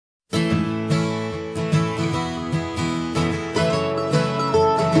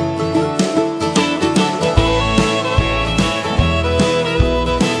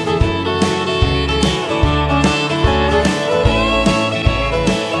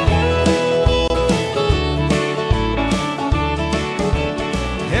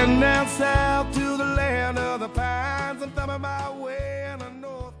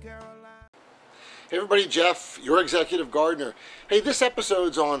everybody, Jeff, your executive gardener. Hey, this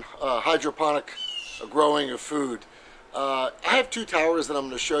episode's on hydroponic growing of food. I have two towers that I'm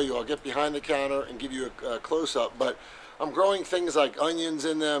going to show you. I'll get behind the counter and give you a close-up, but I'm growing things like onions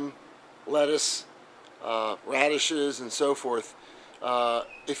in them, lettuce, radishes, and so forth.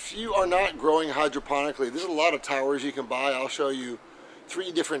 If you are not growing hydroponically, there's a lot of towers you can buy. I'll show you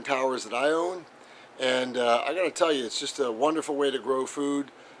 3 different towers that I own, and I got to tell you, it's just a wonderful way to grow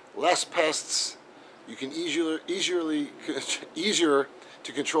food. Less pests. You can easier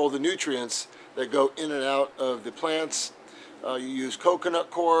to control the nutrients that go in and out of the plants. You use coconut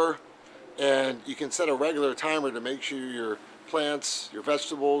coir, and you can set a regular timer to make sure your plants, your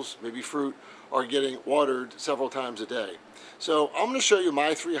vegetables, maybe fruit, are getting watered several times a day. So I'm going to show you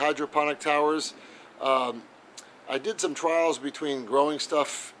my 3 hydroponic towers. I did some trials between growing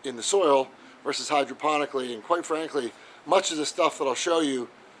stuff in the soil versus hydroponically, and quite frankly, much of the stuff that I'll show you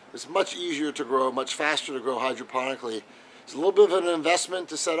is much easier to grow, much faster to grow hydroponically. It's a little bit of an investment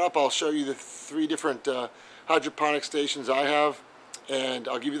to set up. I'll show you the 3 different hydroponic stations I have, and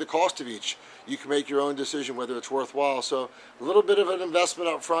I'll give you the cost of each. You can make your own decision whether it's worthwhile. So a little bit of an investment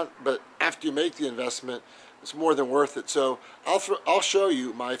up front, but after you make the investment, it's more than worth it. So I'll show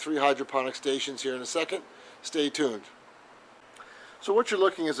you my 3 hydroponic stations here in a second. Stay tuned. So what you're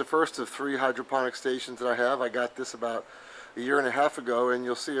looking is the first of 3 hydroponic stations that I have. I got this about a year and a half ago, and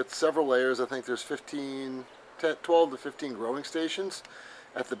you'll see it's several layers. I think there's 12 to 15 growing stations.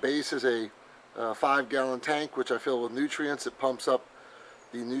 At the base is a 5-gallon tank, which I fill with nutrients. It pumps up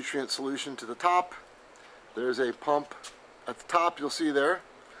the nutrient solution to the top. There's a pump at the top, you'll see there,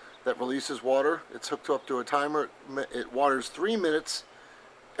 that releases water. It's hooked up to a timer. It waters 3 minutes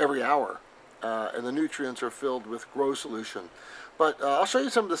every hour, and the nutrients are filled with grow solution. But I'll show you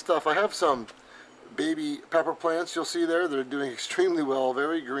some of the stuff. I have some baby pepper plants, you'll see there. They're doing extremely well,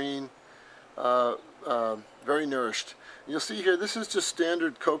 very green, very nourished. You'll see here, this is just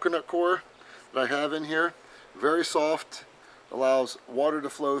standard coconut coir that I have in here. Very soft, allows water to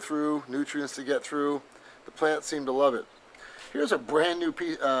flow through, nutrients to get through. The plants seem to love it. Here's a brand new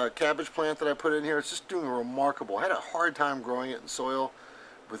cabbage plant that I put in here. It's just doing remarkable. I had a hard time growing it in soil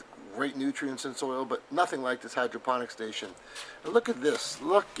with great nutrients in soil, but nothing like this hydroponic station. And look at this,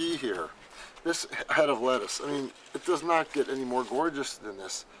 looky here. This head of lettuce, I mean, it does not get any more gorgeous than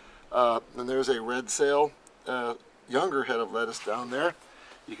this. And there's a red sail, younger head of lettuce down there.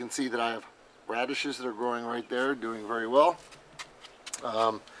 You can see that I have radishes that are growing right there, doing very well.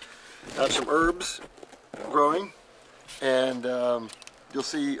 I have some herbs growing, and you'll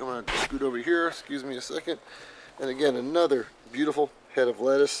see, I'm going to scoot over here, excuse me a second, and again, another beautiful head of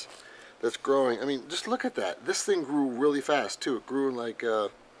lettuce that's growing. I mean, just look at that. This thing grew really fast, too. It grew in like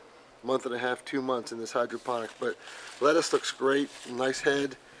month and a half, 2 months in this hydroponic. But lettuce looks great, nice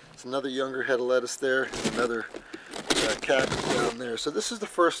head. It's another younger head of lettuce there, another cabbage down there. So this is the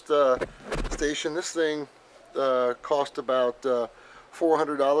first station. This thing cost about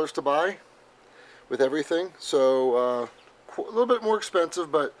 $400 to buy with everything. So a little bit more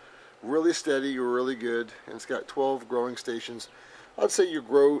expensive, but really steady, really good. And it's got 12 growing stations. I'd say you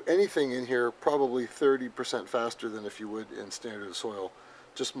grow anything in here probably 30% faster than if you would in standard soil.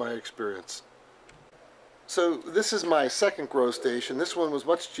 Just my experience. So this is my second grow station. This one was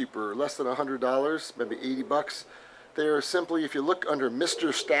much cheaper, less than $100, maybe 80 bucks. They are simply, if you look under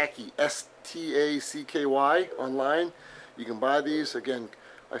Mr. Stacky, S-T-A-C-K-Y online, you can buy these. Again,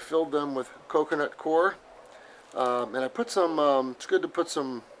 I filled them with coconut coir, and I put some, it's good to put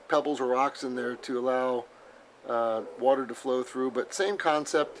some pebbles or rocks in there to allow water to flow through, but same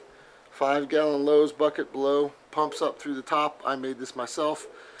concept. 5-gallon Lowe's bucket below, pumps up through the top. I made this myself.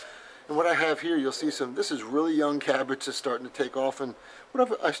 And what I have here, you'll see some, this is really young cabbage that's starting to take off, and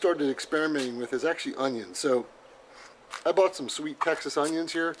what I started experimenting with is actually onions. So I bought some sweet Texas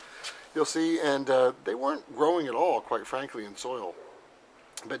onions here, you'll see, and they weren't growing at all, quite frankly, in soil.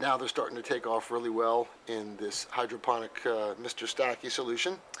 But now they're starting to take off really well in this hydroponic Mr. Stacky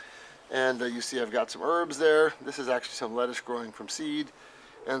solution. And you see I've got some herbs there. This is actually some lettuce growing from seed,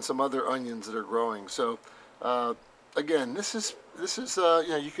 and some other onions that are growing. So again, this is you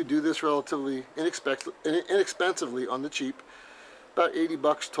know, you could do this relatively inexpensively on the cheap, about 80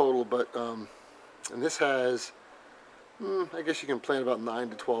 bucks total. But and this has, I guess you can plant about 9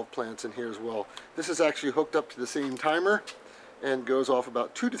 to 12 plants in here as well. This is actually hooked up to the same timer and goes off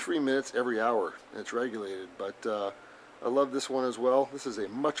about 2 to 3 minutes every hour, and it's regulated. But I love this one as well. This is a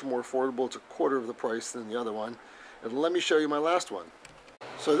much more affordable. It's a quarter of the price than the other one. And let me show you my last one.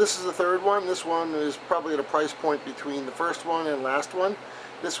 So this is the third one. This one is probably at a price point between the first one and last one.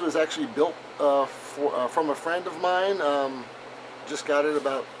 This was actually built from a friend of mine. Just got it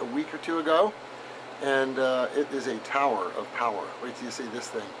about a week or two ago. and it is a tower of power. Wait till you see this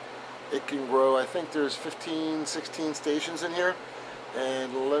thing. It can grow, I think there's 15, 16 stations in here.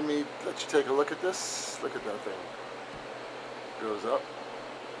 And let you take a look at this. Look at that thing. Goes up,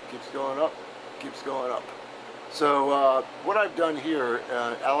 keeps going up, keeps going up. So what I've done here,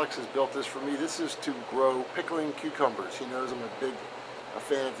 Alex has built this for me. This is to grow pickling cucumbers. He knows I'm a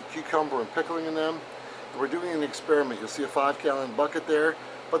fan of the cucumber and pickling in them. And we're doing an experiment. You'll see a 5-gallon bucket there,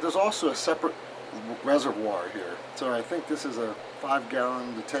 but there's also a separate reservoir here. So I think this is a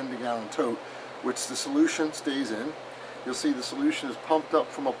 5-gallon to 10-gallon tote, which the solution stays in. You'll see the solution is pumped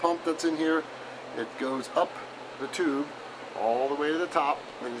up from a pump that's in here. It goes up the tube all the way to the top,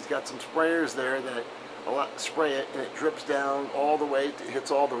 and he's got some sprayers there that spray it, and it drips down all the way. It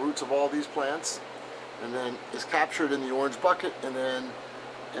hits all the roots of all these plants, and then is captured in the orange bucket, and then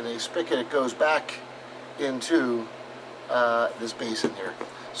in a spigot it goes back into this basin here.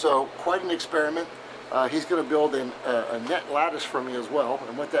 So quite an experiment. He's going to build a net lattice for me as well,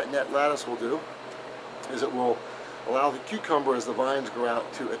 and what that net lattice will do is it will allow the cucumber, as the vines grow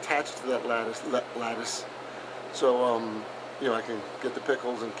out, to attach to that lattice. So you know, I can get the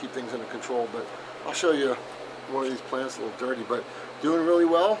pickles and keep things under control. But I'll show you one of these plants, a little dirty, but doing really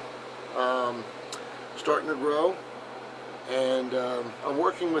well. Starting to grow, and I'm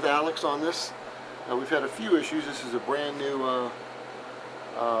working with Alex on this. We've had a few issues. This is a brand new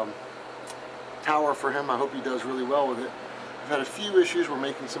tower for him. I hope he does really well with it. We've had a few issues. We're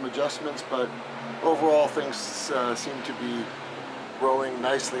making some adjustments, but overall things seem to be growing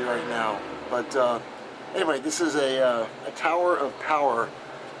nicely right now. But anyway, this is a tower of power,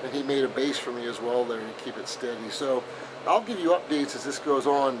 and he made a base for me as well there to keep it steady. So I'll give you updates as this goes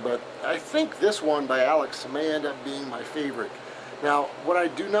on, but I think this one by Alex may end up being my favorite. Now, what I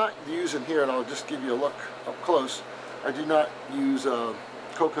do not use in here, and I'll just give you a look up close, I do not use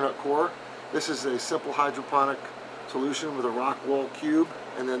coconut coir. This is a simple hydroponic solution with a rock wool cube,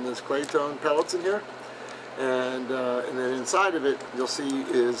 and then there's clay tone pellets in here. And then inside of it, you'll see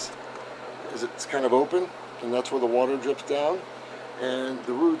is it's kind of open, and that's where the water drips down, and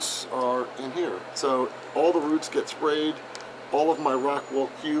the roots are in here. So all the roots get sprayed. All of my rock wool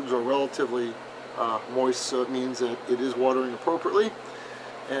cubes are relatively moist, so it means that it is watering appropriately.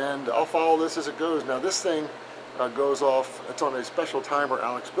 And I'll follow this as it goes. Now this thing goes off, it's on a special timer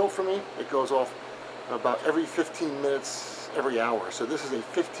Alex built for me. It goes off about every 15 minutes, every hour. So this is a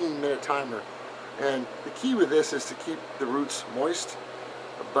 15-minute timer. And the key with this is to keep the roots moist,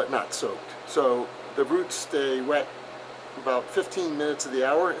 but not soaked. So the roots stay wet about 15 minutes of the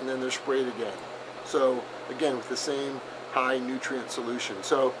hour, and then they're sprayed again. So again, with the same high nutrient solution.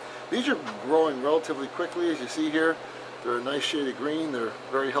 So these are growing relatively quickly, as you see here. They're a nice shade of green. They're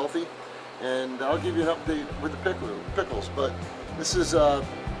very healthy. And I'll give you an update with the pickles. But this is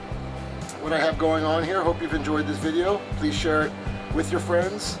what I have going on here. Hope you've enjoyed this video. Please share it with your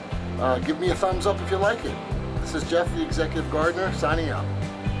friends. Give me a thumbs up if you like it. This is Jeff, the Executive Gardener, signing out.